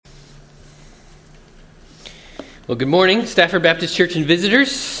Well, good morning, Stafford Baptist Church and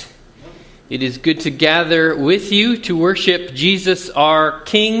visitors. It is good to gather with you to worship Jesus, our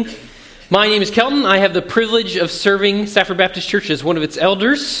King. My name is Kelton. I have the privilege of serving Stafford Baptist Church as one of its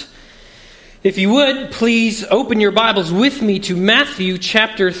elders. If you would, please open your Bibles with me to Matthew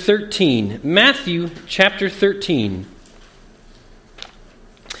chapter 13. Matthew chapter 13.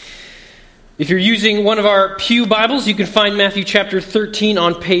 If you're using one of our pew Bibles, you can find Matthew chapter 13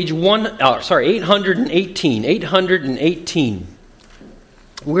 on page 818. 818.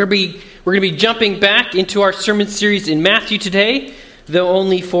 We're going to be jumping back into our sermon series in Matthew today, though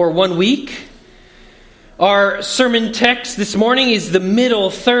only for 1 week. Our sermon text this morning is the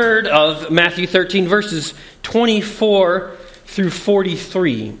middle third of Matthew 13, verses 24 through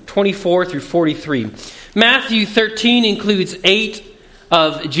 43. 24 through 43. Matthew 13 includes 8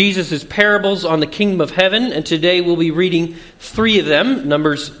 of Jesus' parables on the kingdom of heaven, and today we'll be reading 3 of them,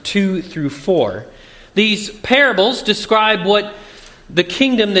 Numbers 2 through 4. These parables describe what the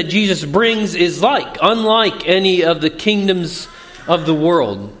kingdom that Jesus brings is like, unlike any of the kingdoms of the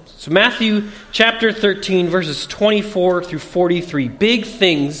world. So Matthew chapter 13, verses 24 through 43. Big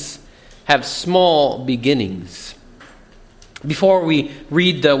things have small beginnings. Before we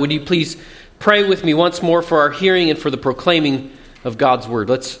read, would you please pray with me once more for our hearing and for the proclaiming of God's word.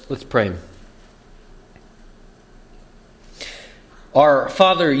 Let's pray. Our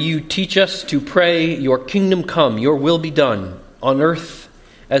Father, you teach us to pray, your kingdom come, your will be done, on earth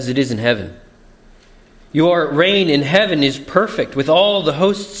as it is in heaven. Your reign in heaven is perfect, with all the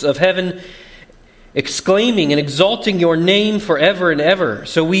hosts of heaven exclaiming and exalting your name forever and ever.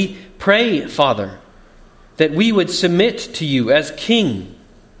 So we pray, Father, that we would submit to you as King,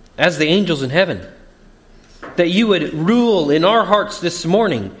 as the angels in heaven. That you would rule in our hearts this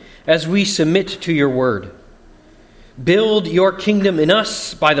morning as we submit to your word. Build your kingdom in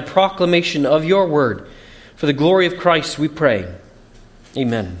us by the proclamation of your word. For the glory of Christ we pray.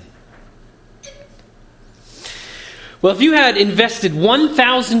 Amen. Well, if you had invested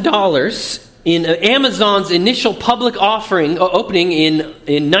 $1,000 in Amazon's initial public opening in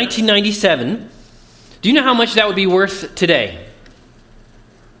 1997, do you know how much that would be worth today?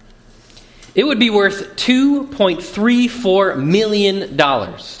 It would be worth $2.34 million.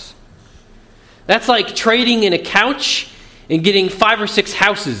 That's like trading in a couch and getting 5 or 6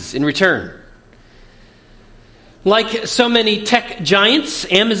 houses in return. Like so many tech giants,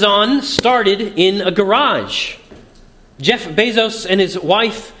 Amazon started in a garage. Jeff Bezos and his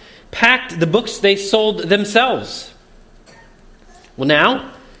wife packed the books they sold themselves. Well,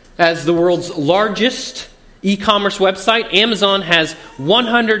 now, as the world's largest e-commerce website, Amazon has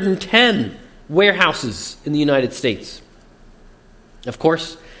 110 warehouses in the United States. Of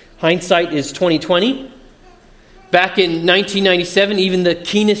course, hindsight is 2020. Back in 1997, even the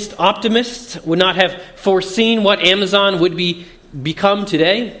keenest optimists would not have foreseen what Amazon would become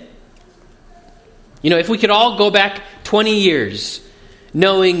today. You know, if we could all go back 20 years,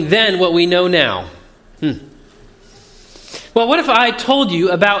 knowing then what we know now. Well, what if I told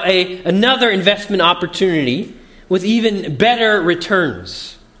you about another investment opportunity with even better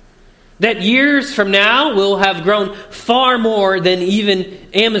returns? That years from now will have grown far more than even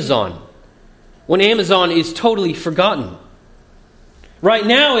Amazon, when Amazon is totally forgotten. Right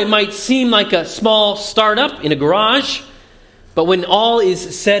now, it might seem like a small startup in a garage, but when all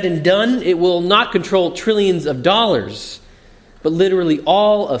is said and done, it will not control trillions of dollars, but literally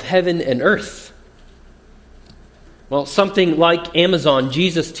all of heaven and earth. Well, something like Amazon,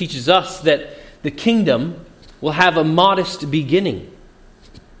 Jesus teaches us that the kingdom will have a modest beginning,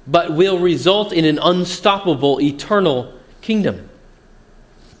 but will result in an unstoppable, eternal kingdom.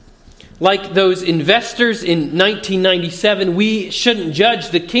 Like those investors in 1997, we shouldn't judge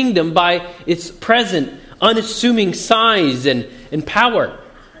the kingdom by its present, unassuming size and power.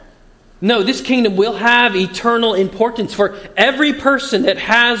 No, this kingdom will have eternal importance for every person that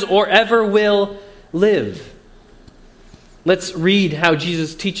has or ever will live. Let's read how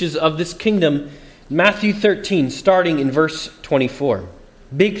Jesus teaches of this kingdom. Matthew 13, starting in verse 24.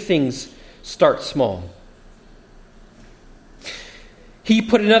 Big things start small. He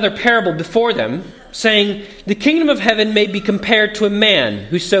put another parable before them, saying, "The kingdom of heaven may be compared to a man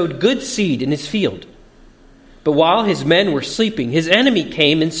who sowed good seed in his field. But while his men were sleeping, his enemy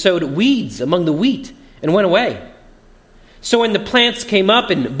came and sowed weeds among the wheat and went away. So when the plants came up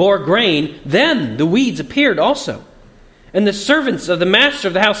and bore grain, then the weeds appeared also. And the servants of the master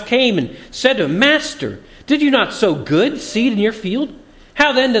of the house came and said to him, 'Master, did you not sow good seed in your field?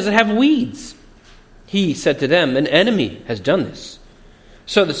 How then does it have weeds?' He said to them, 'An enemy has done this.'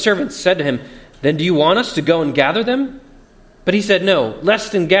 So the servants said to him, 'Then do you want us to go and gather them?' But he said, 'No,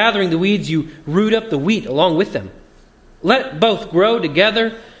 lest in gathering the weeds you root up the wheat along with them. Let both grow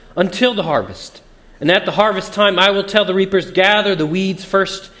together until the harvest. And at the harvest time I will tell the reapers, gather the weeds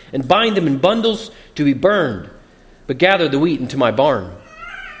first and bind them in bundles to be burned, but gather the wheat into my barn."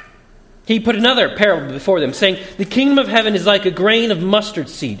 He put another parable before them, saying, "The kingdom of heaven is like a grain of mustard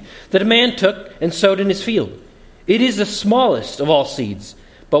seed that a man took and sowed in his field. It is the smallest of all seeds,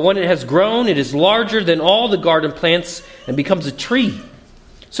 but when it has grown, it is larger than all the garden plants and becomes a tree,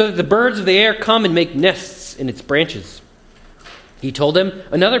 so that the birds of the air come and make nests in its branches." He told them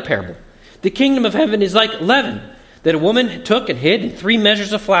another parable. "The kingdom of heaven is like leaven that a woman took and hid in 3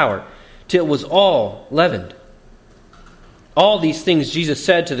 measures of flour till it was all leavened." All these things Jesus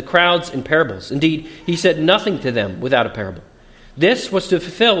said to the crowds in parables. Indeed, he said nothing to them without a parable. This was to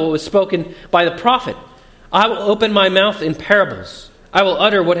fulfill what was spoken by the prophet. "I will open my mouth in parables. I will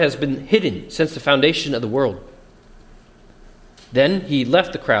utter what has been hidden since the foundation of the world." Then he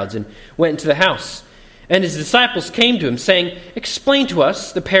left the crowds and went into the house. And his disciples came to him, saying, "Explain to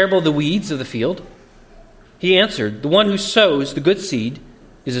us the parable of the weeds of the field." He answered, "The one who sows the good seed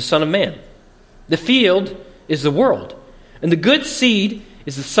is the Son of Man. The field is the world, and the good seed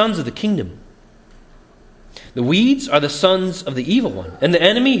is the sons of the kingdom. The weeds are the sons of the evil one, and the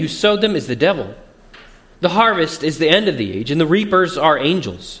enemy who sowed them is the devil. The harvest is the end of the age, and the reapers are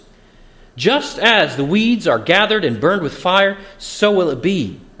angels. Just as the weeds are gathered and burned with fire, so will it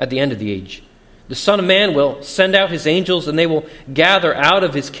be at the end of the age. The Son of Man will send out his angels, and they will gather out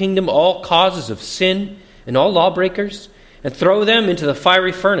of his kingdom all causes of sin and all lawbreakers, and throw them into the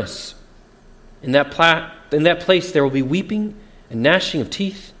fiery furnace. In that place there will be weeping and gnashing of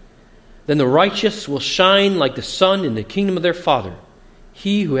teeth. Then the righteous will shine like the sun in the kingdom of their Father.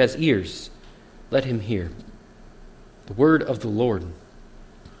 He who has ears, let him hear." The word of the Lord.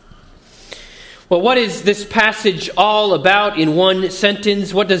 Well, what is this passage all about in one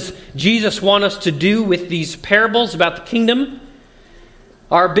sentence? What does Jesus want us to do with these parables about the kingdom?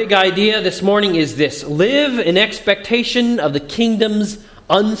 Our big idea this morning is this: live in expectation of the kingdom's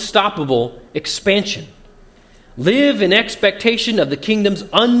unstoppable expansion. Live in expectation of the kingdom's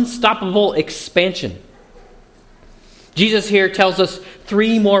unstoppable expansion. Jesus here tells us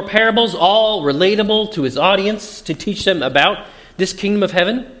 3 more parables, all relatable to his audience, to teach them about this kingdom of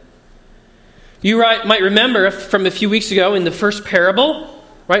heaven. You might remember from a few weeks ago in the first parable,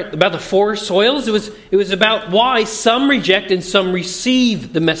 right, about the 4 soils, it was about why some reject and some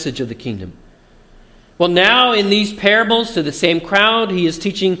receive the message of the kingdom. Well, now in these parables to the same crowd, he is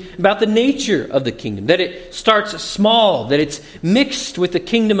teaching about the nature of the kingdom, that it starts small, that it's mixed with the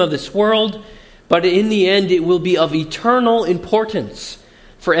kingdom of this world, but in the end it will be of eternal importance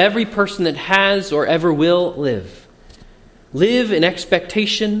for every person that has or ever will live. Live in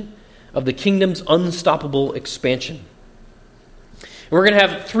expectation of the kingdom's unstoppable expansion. And we're going to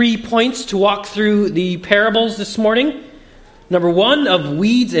have 3 points to walk through the parables this morning. Number 1, of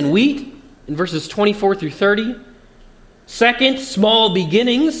weeds and wheat in verses 24 through 30. Second, small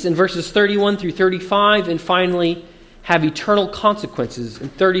beginnings in verses 31 through 35. And finally, have eternal consequences in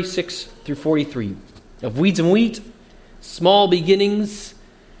 36 through 43. Of weeds and wheat, small beginnings,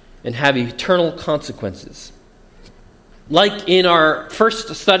 and have eternal consequences. Like in our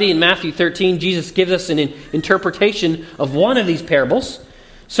first study in Matthew 13, Jesus gives us an interpretation of one of these parables.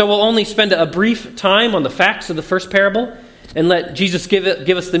 So we'll only spend a brief time on the facts of the first parable and let Jesus give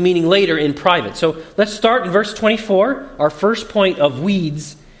us the meaning later in private. So let's start in verse 24, our first point of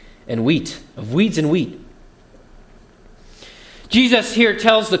weeds and wheat. Of weeds and wheat. Jesus here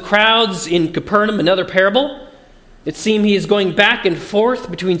tells the crowds in Capernaum another parable. It seems he is going back and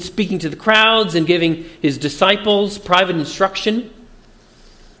forth between speaking to the crowds and giving his disciples private instruction.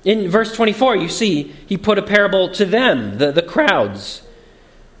 In verse 24, you see, he put a parable to them, the crowds.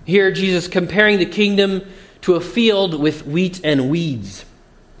 Here, Jesus comparing the kingdom to a field with wheat and weeds.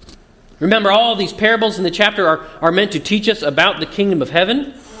 Remember, all these parables in the chapter are meant to teach us about the kingdom of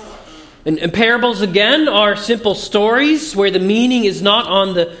heaven. And parables, again, are simple stories where the meaning is not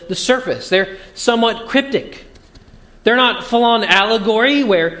on the surface. They're somewhat cryptic. They're not full-on allegory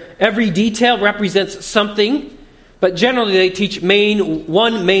where every detail represents something, but generally they teach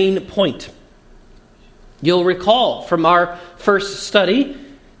one main point. You'll recall from our first study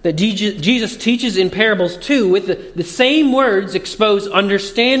that Jesus teaches in parables too, with the same words expose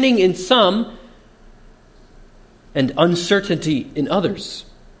understanding in some and uncertainty in others.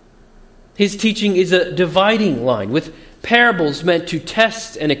 His teaching is a dividing line, with parables meant to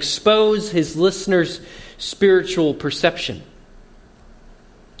test and expose his listeners' spiritual perception.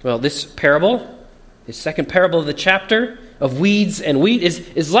 Well, this parable, his second parable of the chapter, of weeds and wheat,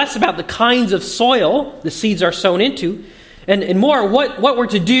 is less about the kinds of soil the seeds are sown into, and more what we're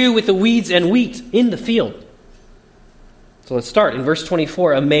to do with the weeds and wheat in the field. So let's start. In verse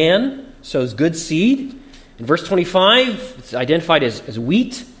 24, a man sows good seed. In verse 25, it's identified as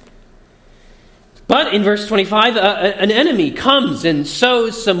wheat. But in verse 25, an enemy comes and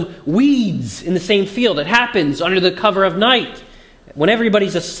sows some weeds in the same field. It happens under the cover of night when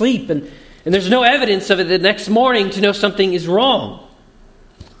everybody's asleep, and there's no evidence of it the next morning to know something is wrong.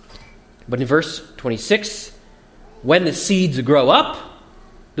 But in verse 26, when the seeds grow up,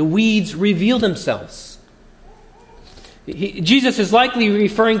 the weeds reveal themselves. Jesus is likely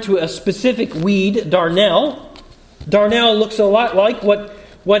referring to a specific weed, darnel. Darnel looks a lot like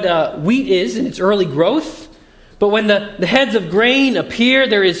what wheat is in its early growth. But when the heads of grain appear,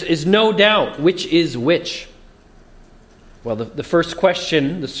 there is no doubt which is which. Well, the first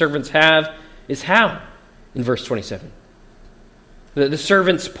question the servants have is how, in verse 27. The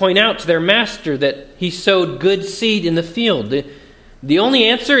servants point out to their master that he sowed good seed in the field. The only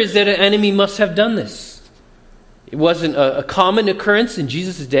answer is that an enemy must have done this. It wasn't a common occurrence in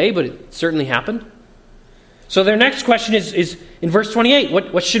Jesus' day, but it certainly happened. So their next question is in verse 28.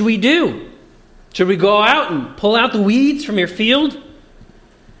 What should we do? Should we go out and pull out the weeds from your field?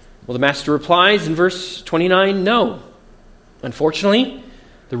 Well, the master replies in verse 29, no. Unfortunately,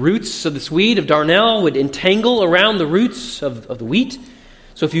 the roots of this weed of darnel would entangle around the roots of the wheat.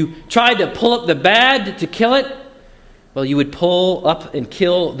 So if you tried to pull up the bad to kill it, well, you would pull up and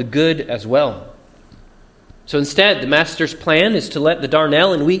kill the good as well. So instead, the master's plan is to let the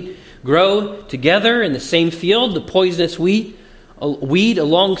darnel and wheat grow together in the same field, the poisonous weed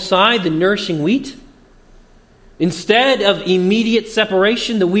alongside the nourishing wheat. Instead of immediate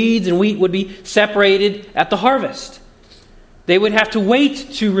separation, the weeds and wheat would be separated at the harvest. They would have to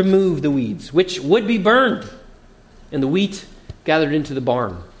wait to remove the weeds, which would be burned, and the wheat gathered into the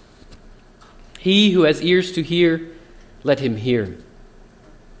barn. He who has ears to hear, let him hear.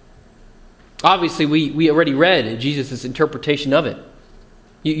 Obviously, we already read Jesus' interpretation of it.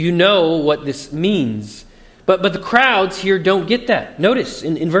 You know what this means. But the crowds here don't get that. Notice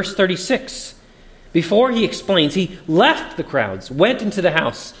in verse 36, before he explains, he left the crowds, went into the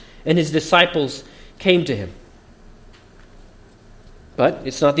house, and his disciples came to him. But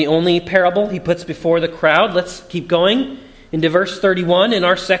it's not the only parable he puts before the crowd. Let's keep going into verse 31. In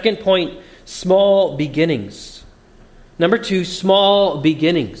our second point, small beginnings. Number 2, small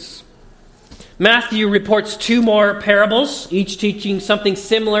beginnings. Matthew reports 2 more parables, each teaching something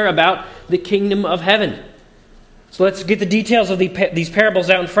similar about the kingdom of heaven. So let's get the details of these parables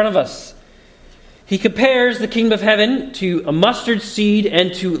out in front of us. He compares the kingdom of heaven to a mustard seed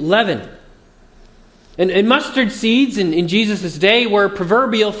and to leaven. And mustard seeds in Jesus' day were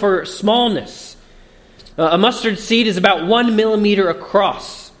proverbial for smallness. A mustard seed is about 1 millimeter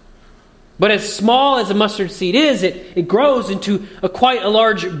across. But as small as a mustard seed is, it grows into quite a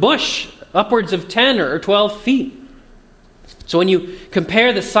large bush, upwards of 10 or 12 feet. So when you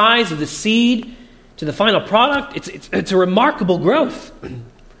compare the size of the seed to the final product, it's a remarkable growth.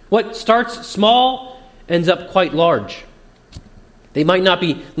 What starts small ends up quite large. They might not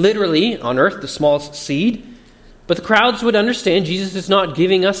be literally on earth the smallest seed, but the crowds would understand Jesus is not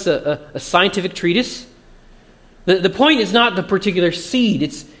giving us a scientific treatise. The point is not the particular seed.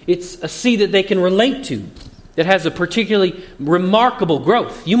 It's a seed that they can relate to, that has a particularly remarkable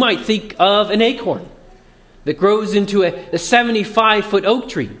growth. You might think of an acorn that grows into a 75-foot oak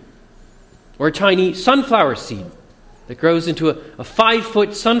tree, or a tiny sunflower seed that grows into a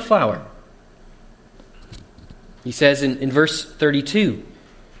 5-foot sunflower. He says in verse 32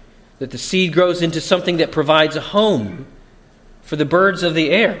 that the seed grows into something that provides a home for the birds of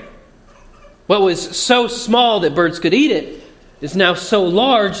the air. What was so small that birds could eat it is now so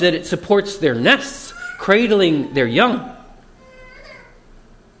large that it supports their nests, cradling their young.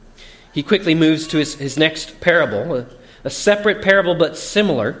 He quickly moves to his next parable, a separate parable but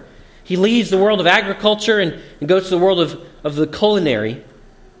similar. He leaves the world of agriculture and goes to the world of the culinary,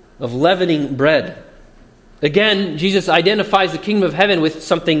 of leavening bread. Again, Jesus identifies the kingdom of heaven with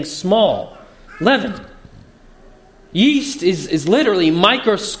something small, leaven. Yeast is literally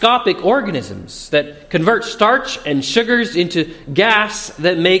microscopic organisms that convert starch and sugars into gas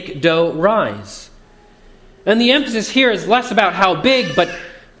that make dough rise. And the emphasis here is less about how big,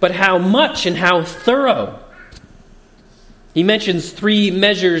 but how much and how thorough. He mentions 3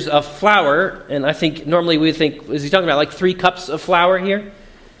 measures of flour, and I think normally we would think, is he talking about like 3 cups of flour here?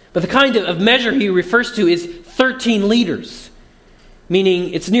 But the kind of measure he refers to is 13 liters,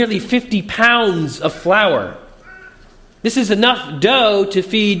 meaning it's nearly 50 pounds of flour. This is enough dough to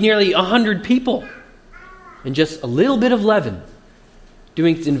feed nearly 100 people. And just a little bit of leaven,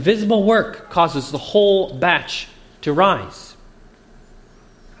 doing its invisible work, causes the whole batch to rise.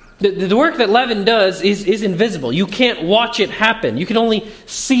 The work that leaven does is invisible. You can't watch it happen. You can only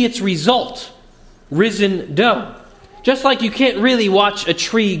see its result, risen dough. Just like you can't really watch a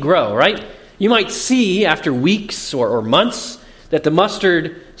tree grow, right? You might see after weeks or months that the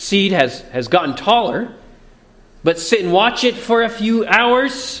mustard seed has gotten taller, but sit and watch it for a few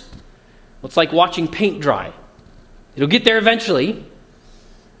hours, it's like watching paint dry. It'll get there eventually,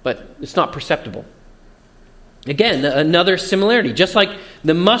 but it's not perceptible. Again, another similarity. Just like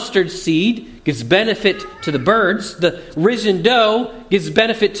the mustard seed gives benefit to the birds, the risen dough gives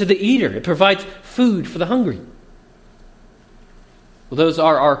benefit to the eater. It provides food for the hungry. Well, those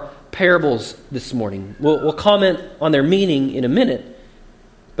are our parables this morning. We'll comment on their meaning in a minute.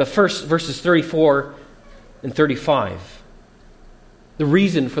 But first, verses 34 and 35. The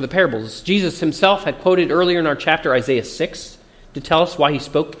reason for the parables. Jesus himself had quoted earlier in our chapter Isaiah 6 to tell us why he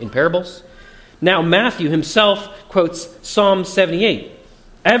spoke in parables. Now Matthew himself quotes Psalm 78.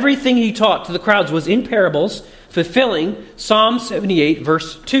 Everything he taught to the crowds was in parables, fulfilling Psalm 78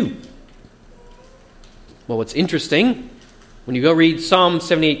 verse 2. Well, what's interesting, when you go read Psalm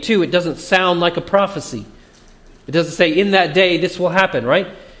 78:2, it doesn't sound like a prophecy. It doesn't say, in that day this will happen, right?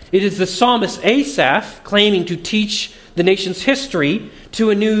 It is the psalmist Asaph claiming to teach the nation's history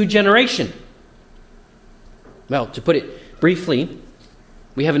to a new generation. Well, to put it briefly,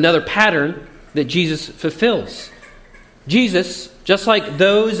 we have another pattern that Jesus fulfills. Jesus, just like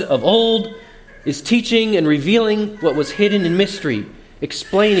those of old, is teaching and revealing what was hidden in mystery,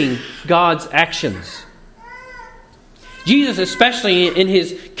 explaining God's actions. Jesus, especially in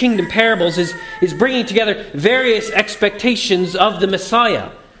his kingdom parables, is bringing together various expectations of the Messiah.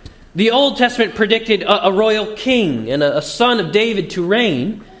 The Old Testament predicted a royal king and a son of David to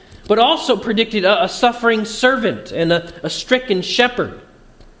reign, but also predicted a suffering servant and a stricken shepherd.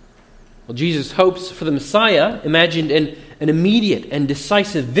 Well, Jesus' hopes for the Messiah imagined an immediate and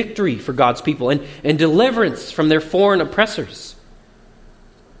decisive victory for God's people and deliverance from their foreign oppressors.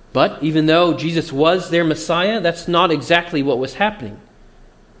 But even though Jesus was their Messiah, that's not exactly what was happening.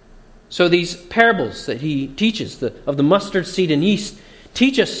 So these parables that he teaches, of the mustard seed and yeast,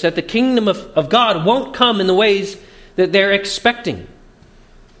 teach us that the kingdom of God won't come in the ways that they're expecting.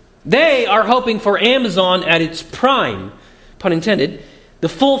 They are hoping for Amazon at its prime, pun intended, the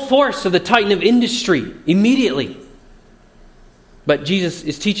full force of the titan of industry immediately. But Jesus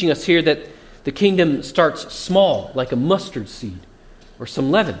is teaching us here that the kingdom starts small, like a mustard seed or some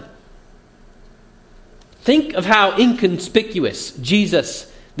leaven. Think of how inconspicuous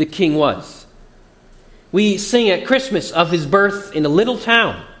Jesus the King was. We sing at Christmas of his birth in a little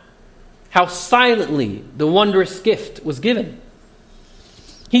town, how silently the wondrous gift was given.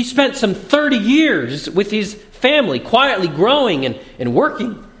 He spent some 30 years with his family, quietly growing and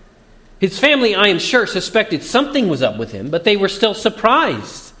working. His family, I am sure, suspected something was up with him, but they were still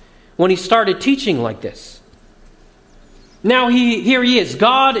surprised when he started teaching like this. Now here he is,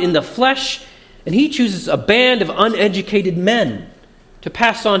 God in the flesh, and he chooses a band of uneducated men to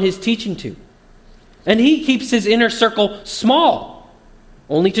pass on his teaching to. And he keeps his inner circle small,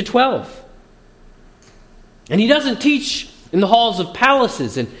 only to 12. And he doesn't teach in the halls of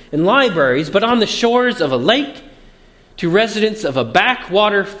palaces and libraries, but on the shores of a lake to residents of a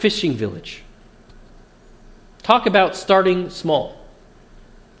backwater fishing village. Talk about starting small.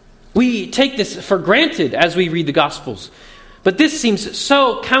 We take this for granted as we read the Gospels, but this seems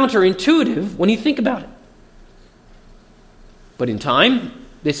so counterintuitive when you think about it. But in time,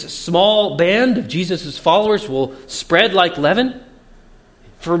 this small band of Jesus' followers will spread like leaven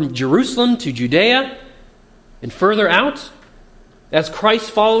from Jerusalem to Judea and further out as Christ's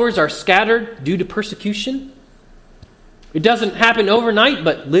followers are scattered due to persecution. It doesn't happen overnight,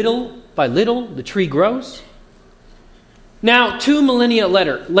 but little by little the tree grows. Now, 2 millennia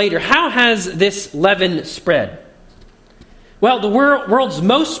later, how has this leaven spread? Well, the world's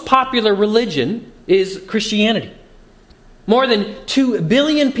most popular religion is Christianity. More than 2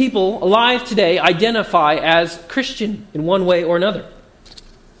 billion people alive today identify as Christian in one way or another.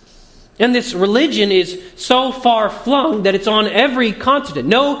 And this religion is so far-flung that it's on every continent.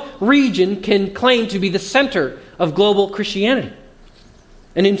 No region can claim to be the center of global Christianity.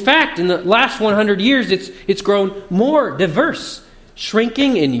 And in fact, in the last 100 years, it's grown more diverse,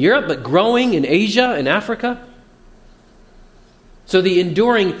 shrinking in Europe, but growing in Asia and Africa. So the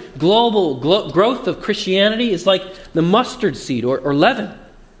enduring global growth of Christianity is like the mustard seed or leaven.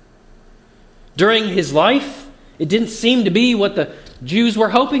 During his life, it didn't seem to be what the Jews were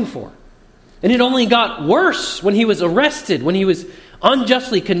hoping for. And it only got worse when he was arrested, when he was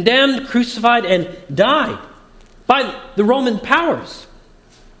unjustly condemned, crucified, and died by the Roman powers.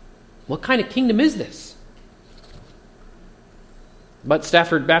 What kind of kingdom is this? But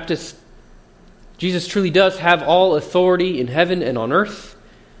Stafford Baptist, Jesus truly does have all authority in heaven and on earth.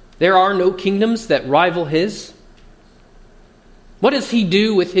 There are no kingdoms that rival his. What does he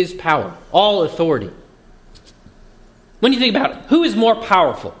do with his power? All authority. When you think about it, who is more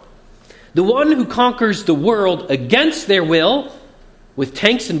powerful? The one who conquers the world against their will with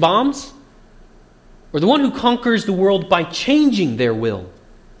tanks and bombs? Or the one who conquers the world by changing their will,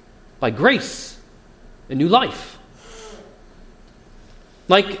 by grace and new life?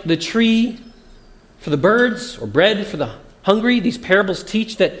 Like the tree for the birds or bread for the hungry, these parables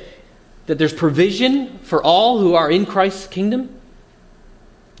teach that there's provision for all who are in Christ's kingdom.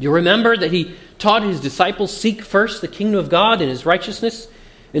 You remember that he taught his disciples, seek first the kingdom of God and his righteousness,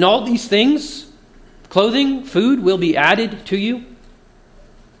 and all these things, clothing, food, will be added to you.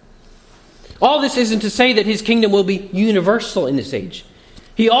 All this isn't to say that his kingdom will be universal in this age.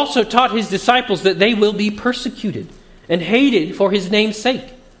 He also taught his disciples that they will be persecuted and hated for his name's sake.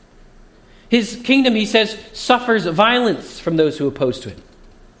 His kingdom, he says, suffers violence from those who oppose to it.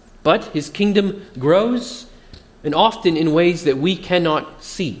 But his kingdom grows, and often in ways that we cannot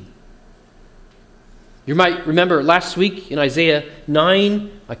see. You might remember last week in Isaiah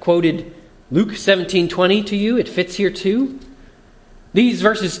 9, I quoted Luke 17:20 to you. It fits here too. These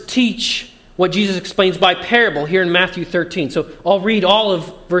verses teach what Jesus explains by parable here in Matthew 13. So I'll read all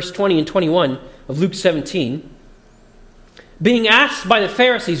of verse 20 and 21 of Luke 17. Being asked by the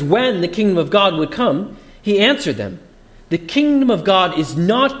Pharisees when the kingdom of God would come, he answered them, "The kingdom of God is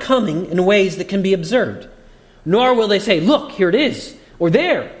not coming in ways that can be observed. Nor will they say, 'Look, here it is,' or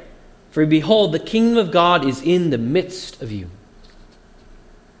 'There.' For behold, the kingdom of God is in the midst of you.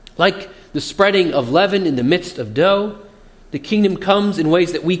 Like the spreading of leaven in the midst of dough, the kingdom comes in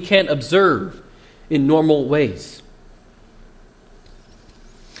ways that we can't observe in normal ways."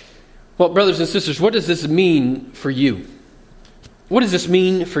 Well, brothers and sisters, what does this mean for you? What does this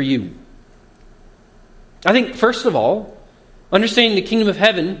mean for you? I think, first of all, understanding the kingdom of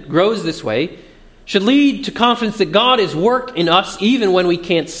heaven grows this way should lead to confidence that God is work in us even when we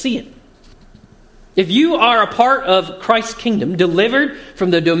can't see it. If you are a part of Christ's kingdom, delivered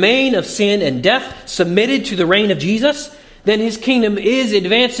from the domain of sin and death, submitted to the reign of Jesus, then his kingdom is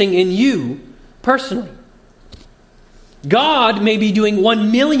advancing in you personally. God may be doing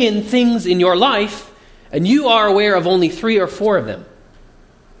 1 million things in your life, and you are aware of only 3 or 4 of them.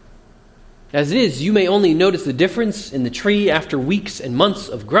 As it is, you may only notice the difference in the tree after weeks and months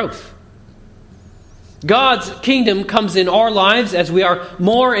of growth. God's kingdom comes in our lives as we are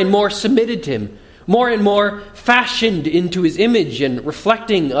more and more submitted to him, more and more fashioned into his image and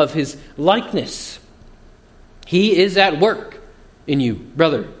reflecting of his likeness. He is at work in you,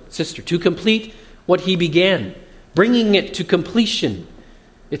 brother, sister, to complete what he began, bringing it to completion,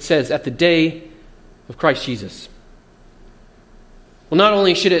 it says, at the day of Christ Jesus. Well, not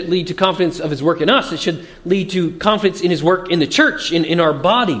only should it lead to confidence of his work in us, it should lead to confidence in his work in the church, in our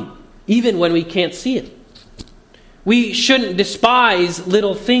body, even when we can't see it. We shouldn't despise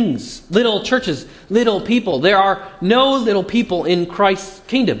little things, little churches, little people. There are no little people in Christ's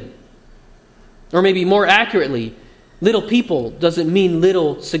kingdom. Or maybe more accurately, little people doesn't mean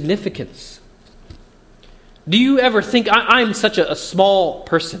little significance. Do you ever think, I'm such a small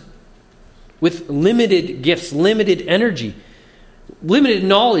person with limited gifts, limited energy, limited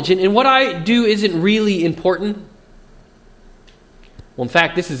knowledge, and what I do isn't really important? Well, in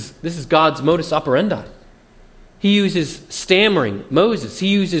fact, this is God's modus operandi. He uses stammering Moses. He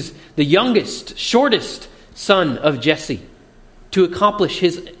uses the youngest, shortest son of Jesse to accomplish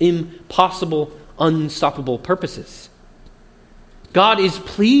his impossible, unstoppable purposes. God is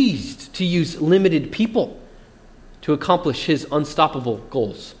pleased to use limited people to accomplish his unstoppable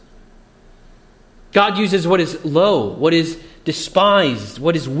goals. God uses what is low, what is despised,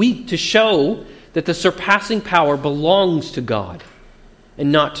 what is weak to show that the surpassing power belongs to God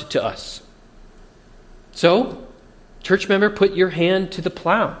and not to us. So, church member, put your hand to the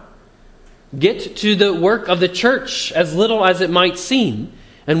plow. Get to the work of the church, as little as it might seem.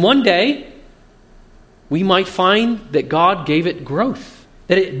 And one day, we might find that God gave it growth,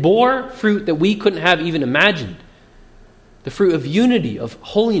 that it bore fruit that we couldn't have even imagined. The fruit of unity, of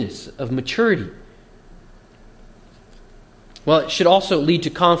holiness, of maturity. Well, it should also lead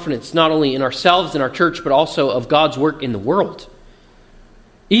to confidence not only in ourselves and our church, but also of God's work in the world.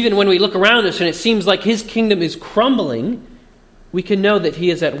 Even when we look around us and it seems like his kingdom is crumbling, we can know that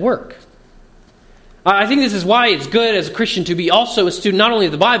he is at work. I think this is why it's good as a Christian to be also a student not only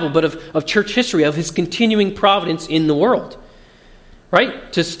of the Bible, but of church history, of his continuing providence in the world.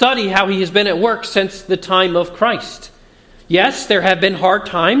 Right? To study how he has been at work since the time of Christ. Yes, there have been hard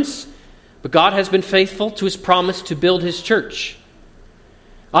times, but God has been faithful to his promise to build his church.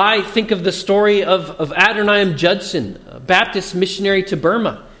 I think of the story of Adoniram Judson, a Baptist missionary to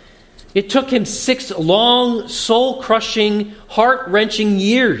Burma. It took him 6 long, soul-crushing, heart-wrenching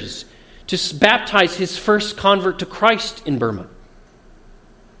years to baptize his first convert to Christ in Burma.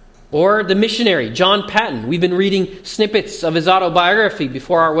 Or the missionary, John Paton. We've been reading snippets of his autobiography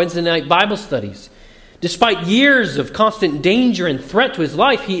before our Wednesday night Bible studies. Despite years of constant danger and threat to his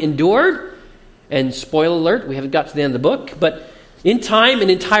life, he endured. And spoiler alert, we haven't got to the end of the book, but in time, an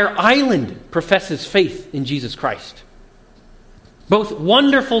entire island professes faith in Jesus Christ. Both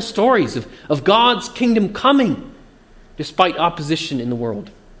wonderful stories of God's kingdom coming despite opposition in the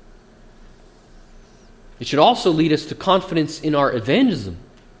world. It should also lead us to confidence in our evangelism.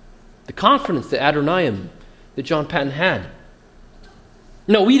 The confidence that Adoniram, that John Paton had.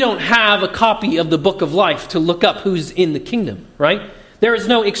 No, we don't have a copy of the book of life to look up who's in the kingdom, right? There is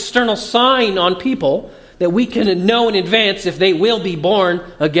no external sign on people that we can know in advance if they will be born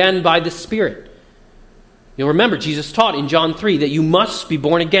again by the Spirit. You'll remember Jesus taught in John 3 that you must be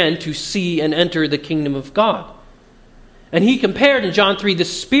born again to see and enter the kingdom of God. And he compared in John 3 the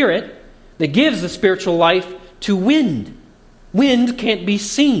Spirit that gives the spiritual life to wind. Wind can't be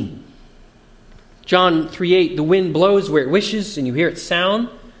seen. John 3:8, the wind blows where it wishes and you hear its sound,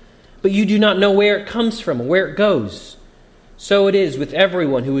 but you do not know where it comes from or where it goes. So it is with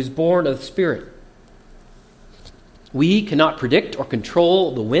everyone who is born of the Spirit. We cannot predict or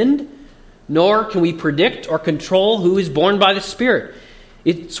control the wind, nor can we predict or control who is born by the Spirit.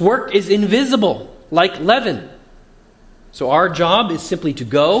 Its work is invisible, like leaven. So our job is simply to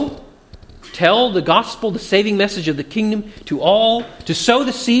go, tell the gospel, the saving message of the kingdom to all, to sow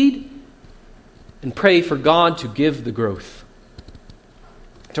the seed, and pray for God to give the growth.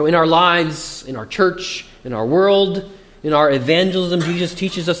 So in our lives, in our church, in our world, in our evangelism, Jesus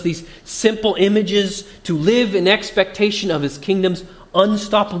teaches us these simple images to live in expectation of his kingdom's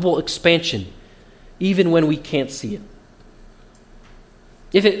unstoppable expansion, even when we can't see it.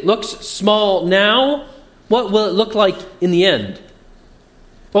 If it looks small now, what will it look like in the end?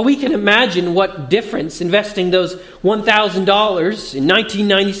 Well, we can imagine what difference investing those $1,000 in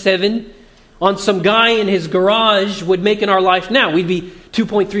 1997 on some guy in his garage would make in our life now. We'd be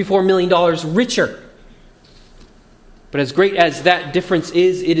 $2.34 million richer. But as great as that difference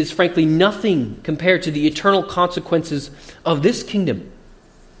is, it is frankly nothing compared to the eternal consequences of this kingdom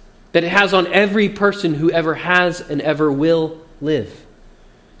that it has on every person who ever has and ever will live.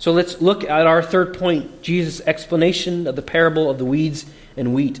 So let's look at our third point, Jesus' explanation of the parable of the weeds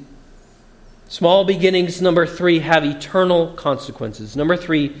and wheat. Small beginnings, number 3, have eternal consequences. Number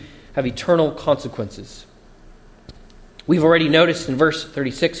 3, have eternal consequences. We've already noticed in verse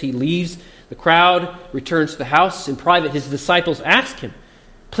 36, he leaves the crowd, returns to the house. In private, his disciples ask him,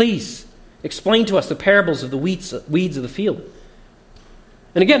 please explain to us the parables of the weeds of the field.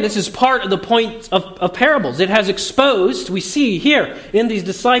 And again, this is part of the point of parables. It has exposed, we see here in these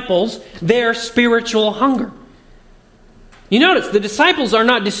disciples, their spiritual hunger. You notice the disciples are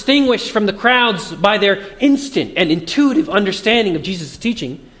not distinguished from the crowds by their instant and intuitive understanding of Jesus'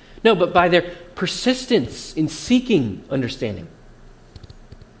 teaching. No, but by their persistence in seeking understanding.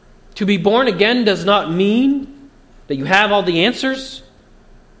 To be born again does not mean that you have all the answers,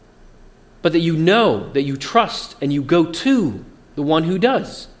 but that you know, that you trust, and you go to the one who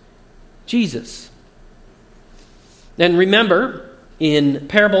does, Jesus. And remember, in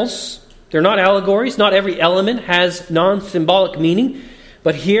parables, they're not allegories. Not every element has non-symbolic meaning.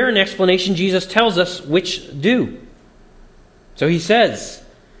 But here in explanation, Jesus tells us which do. So he says,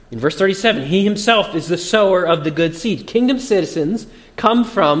 in verse 37, he himself is the sower of the good seed. Kingdom citizens come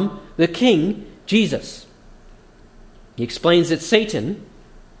from the King, Jesus. He explains that Satan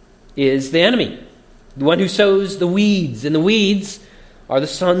is the enemy, the one who sows the weeds, and the weeds are the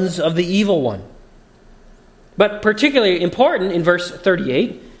sons of the evil one. But particularly important in verse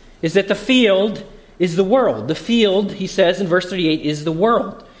 38 is that the field is the world. The field, he says in verse 38, is the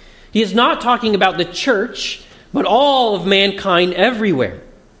world. He is not talking about the church, but all of mankind everywhere.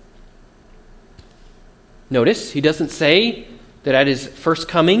 Notice, he doesn't say that at his first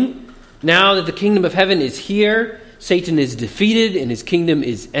coming, now that the kingdom of heaven is here, Satan is defeated and his kingdom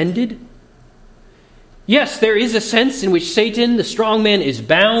is ended. Yes, there is a sense in which Satan, the strong man, is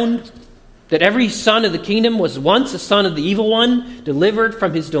bound, that every son of the kingdom was once a son of the evil one, delivered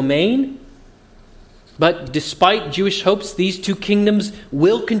from his domain. But despite Jewish hopes, these two kingdoms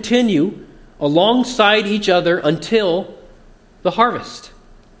will continue alongside each other until the harvest.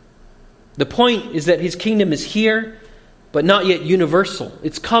 The point is that his kingdom is here, but not yet universal.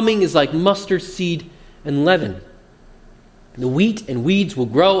 Its coming is like mustard seed and leaven. The wheat and weeds will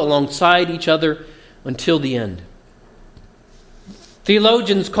grow alongside each other until the end.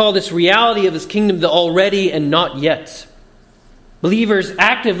 Theologians call this reality of his kingdom the already and not yet. Believers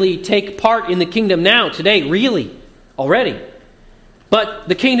actively take part in the kingdom now, today, really, already. But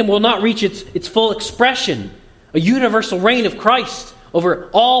the kingdom will not reach its full expression, a universal reign of Christ over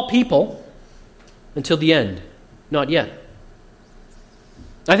all people, until the end. Not yet.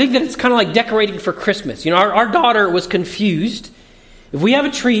 I think that it's kind of like decorating for Christmas. Our daughter was confused. If we have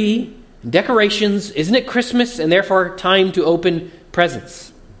a tree, decorations, isn't it Christmas and therefore time to open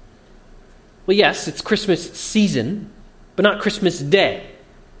presents? Well, yes, it's Christmas season, but not Christmas Day.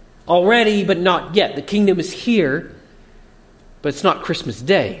 Already, but not yet. The kingdom is here, but it's not Christmas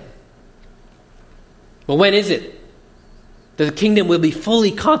Day. Well, when is it that the kingdom will be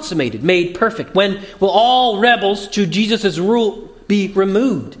fully consummated, made perfect? When will all rebels to Jesus' rule be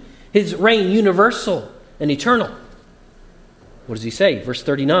removed? His reign universal and eternal. What does he say? Verse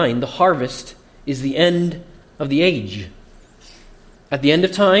 39, the harvest is the end of the age. At the end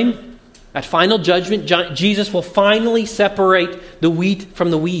of time, at final judgment, Jesus will finally separate the wheat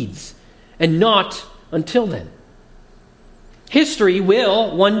from the weeds. And not until then. History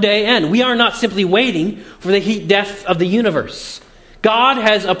will one day end. We are not simply waiting for the heat death of the universe. God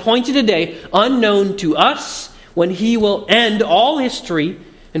has appointed a day unknown to us when he will end all history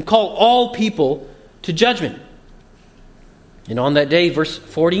and call all people to judgment. And on that day, verse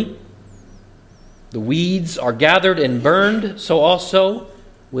 40, the weeds are gathered and burned, so also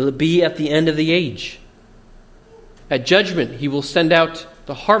will it be at the end of the age. At judgment, he will send out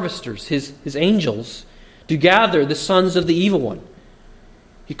the harvesters, his angels, to gather the sons of the evil one.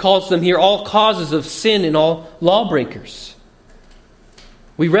 He calls them here all causes of sin and all lawbreakers.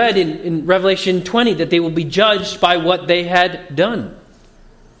 We read in Revelation 20 that they will be judged by what they had done.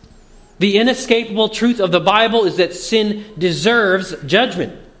 The inescapable truth of the Bible is that sin deserves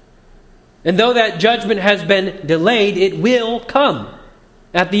judgment. And though that judgment has been delayed, it will come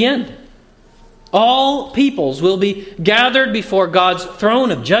at the end. All peoples will be gathered before God's throne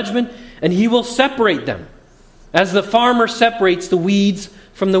of judgment, and he will separate them, as the farmer separates the weeds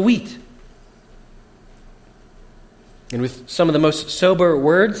from the wheat. And with some of the most sober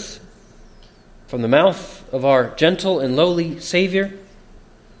words from the mouth of our gentle and lowly Savior,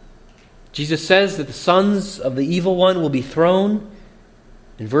 Jesus says that the sons of the evil one will be thrown,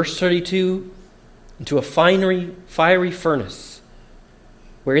 in verse 32, into a fiery furnace,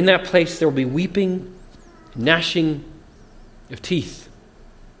 where in that place there will be weeping and gnashing of teeth.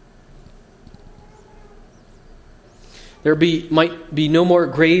 There might be no more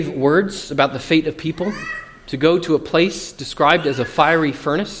grave words about the fate of people to go to a place described as a fiery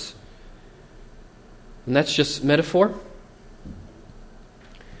furnace. And that's just metaphor.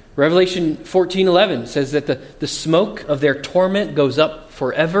 Revelation 14:11 says that the smoke of their torment goes up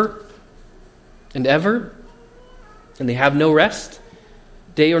forever and ever, and they have no rest,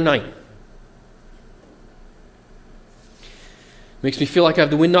 day or night. Makes me feel like I have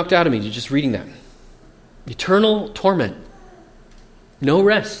the wind knocked out of me just reading that. Eternal torment. No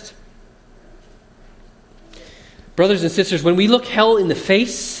rest. Brothers and sisters, when we look hell in the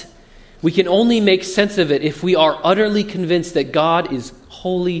face, we can only make sense of it if we are utterly convinced that God is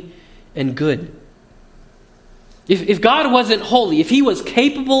holy and good. If God wasn't holy, if he was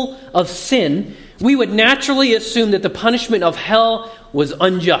capable of sin, we would naturally assume that the punishment of hell was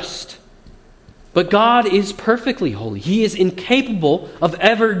unjust. But God is perfectly holy. He is incapable of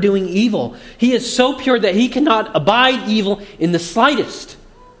ever doing evil. He is so pure that he cannot abide evil in the slightest.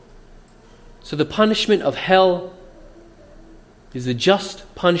 So the punishment of hell is a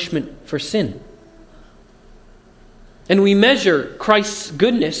just punishment for sin. And we measure Christ's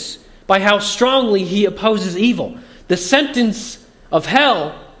goodness by how strongly he opposes evil. The sentence of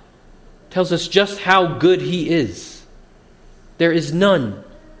hell tells us just how good he is. There is none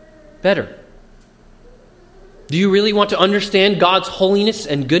better. Do you really want to understand God's holiness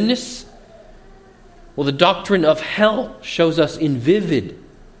and goodness? Well, the doctrine of hell shows us in vivid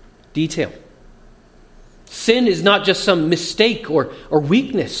detail. Sin is not just some mistake or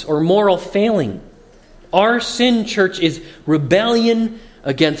weakness or moral failing. Our sin, church, is rebellion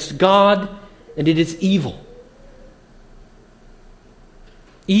against God, and it is evil.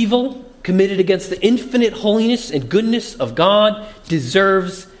 Evil committed against the infinite holiness and goodness of God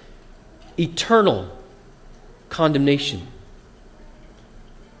deserves eternal condemnation.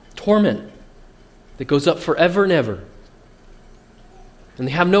 Torment that goes up forever and ever. And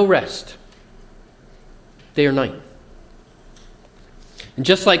they have no rest, day or night. And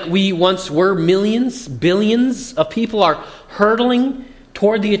just like we once were, millions, billions of people are hurtling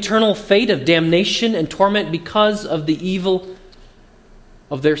toward the eternal fate of damnation and torment because of the evil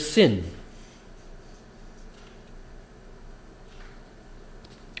of their sin.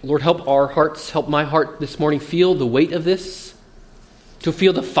 Lord, help our hearts, help my heart this morning feel the weight of this, to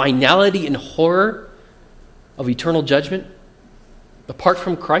feel the finality and horror of eternal judgment apart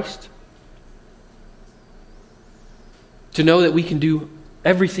from Christ. To know that we can do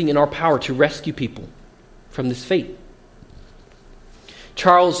everything in our power to rescue people from this fate.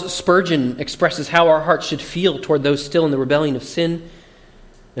 Charles Spurgeon expresses how our hearts should feel toward those still in the rebellion of sin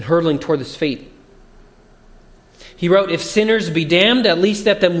and hurtling toward this fate. He wrote, "If sinners be damned, at least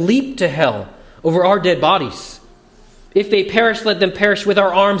let them leap to hell over our dead bodies. If they perish, let them perish with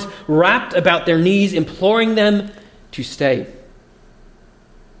our arms wrapped about their knees, imploring them to stay.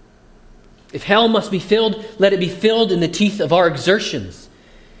 If hell must be filled, let it be filled in the teeth of our exertions,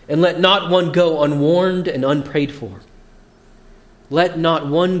 and let not one go unwarned and unprayed for." Let not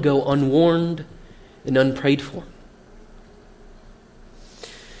one go unwarned and unprayed for.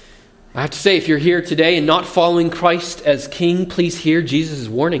 I have to say, if you're here today and not following Christ as King, please hear Jesus'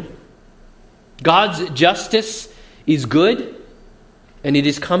 warning. God's justice is good, and it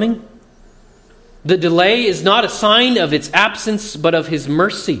is coming. The delay is not a sign of its absence, but of His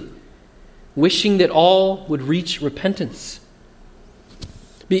mercy, wishing that all would reach repentance.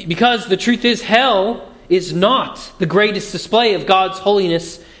 Because the truth is, hell is not the greatest display of God's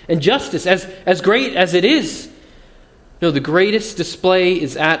holiness and justice, as great as it is. No, the greatest display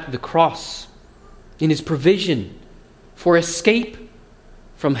is at the cross, in His provision for escape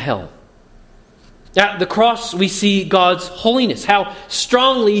from hell. At the cross, we see God's holiness, how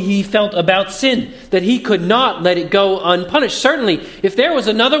strongly He felt about sin, that He could not let it go unpunished. Certainly, if there was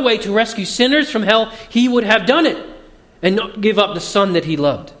another way to rescue sinners from hell, He would have done it and not give up the Son that He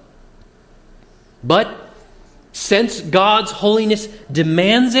loved. But since God's holiness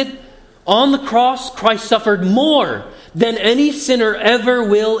demands it, on the cross, Christ suffered more than any sinner ever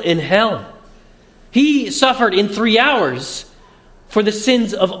will in hell. He suffered in 3 hours for the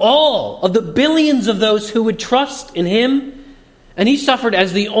sins of all, of the billions of those who would trust in Him, and He suffered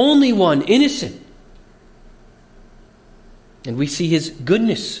as the only one innocent. And we see His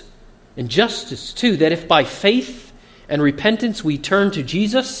goodness and justice too, that if by faith and repentance we turn to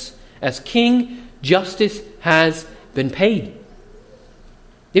Jesus as King, justice has been paid.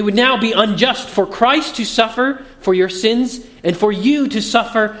 It would now be unjust for Christ to suffer for your sins and for you to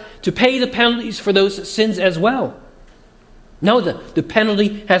suffer to pay the penalties for those sins as well. No, the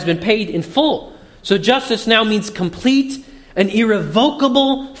penalty has been paid in full. So justice now means complete and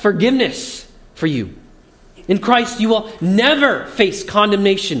irrevocable forgiveness for you. In Christ, you will never face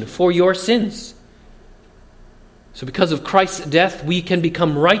condemnation for your sins. So because of Christ's death, we can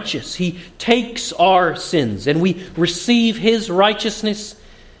become righteous. He takes our sins and we receive His righteousness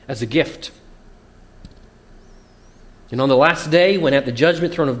as a gift. And on the last day, when at the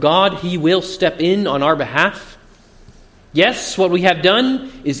judgment throne of God, He will step in on our behalf. Yes, what we have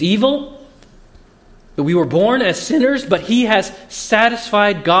done is evil. But we were born as sinners, but He has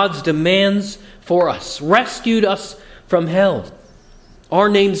satisfied God's demands for us, rescued us from hell. Our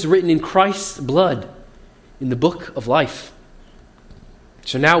names written in Christ's blood in the book of life.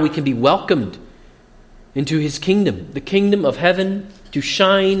 So now we can be welcomed into His kingdom, the kingdom of heaven, to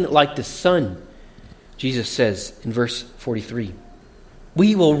shine like the sun, Jesus says in verse 43.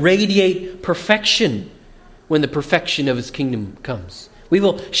 We will radiate perfection when the perfection of His kingdom comes. We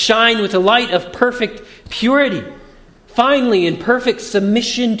will shine with the light of perfect purity, finally in perfect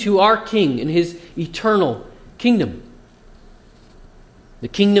submission to our King in His eternal kingdom. The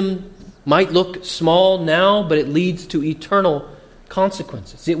kingdom might look small now, but it leads to eternal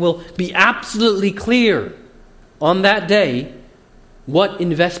consequences. It will be absolutely clear on that day what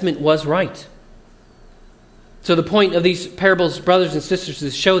investment was right. So the point of these parables, brothers and sisters,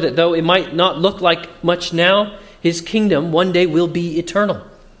 is to show that though it might not look like much now, His kingdom one day will be eternal.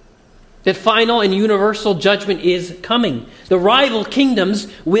 That final and universal judgment is coming. The rival kingdoms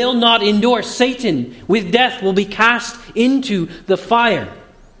will not endure. Satan with death will be cast into the fire.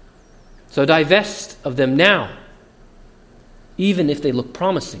 So divest of them now, even if they look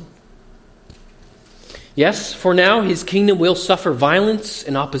promising. Yes, for now, His kingdom will suffer violence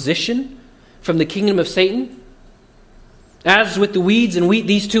and opposition from the kingdom of Satan. As with the weeds and wheat,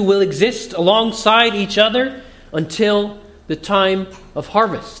 these two will exist alongside each other until the time of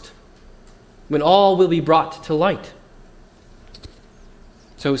harvest, when all will be brought to light.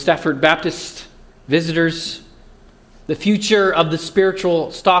 So, Stafford Baptist visitors, the future of the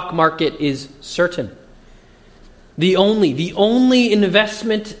spiritual stock market is certain. The only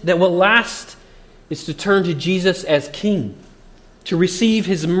investment that will last is to turn to Jesus as King, to receive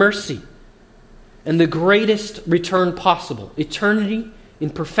His mercy, and the greatest return possible, eternity in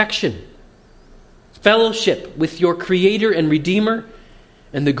perfection, fellowship with your Creator and Redeemer,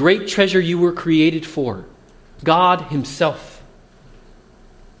 and the great treasure you were created for, God himself.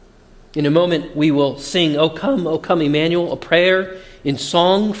 In a moment, we will sing, O come, Emmanuel, a prayer in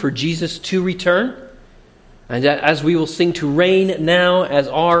song for Jesus to return, and as we will sing, to reign now as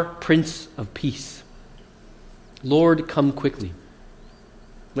our Prince of Peace. Lord, come quickly.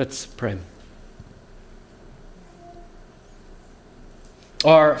 Let's pray.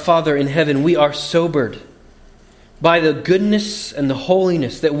 Our Father in heaven, we are sobered by the goodness and the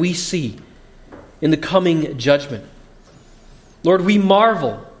holiness that we see in the coming judgment. Lord, we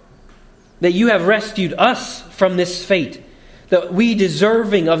marvel that you have rescued us from this fate, that we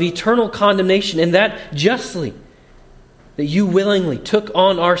deserving of eternal condemnation, and that justly, that you willingly took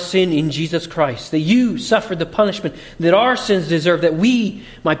on our sin in Jesus Christ, that you suffered the punishment that our sins deserve, that we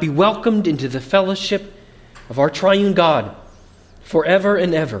might be welcomed into the fellowship of our triune God forever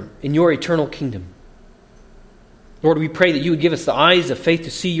and ever in your eternal kingdom. Lord, we pray that you would give us the eyes of faith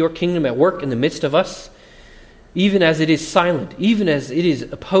to see your kingdom at work in the midst of us, even as it is silent, even as it is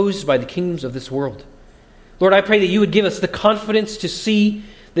opposed by the kingdoms of this world. Lord, I pray that you would give us the confidence to see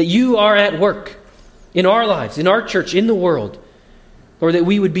that you are at work in our lives, in our church, in the world. Lord, that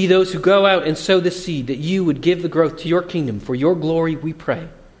we would be those who go out and sow the seed, that you would give the growth to your kingdom. For your glory, we pray.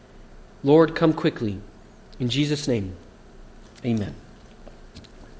 Lord, come quickly. In Jesus' name, amen.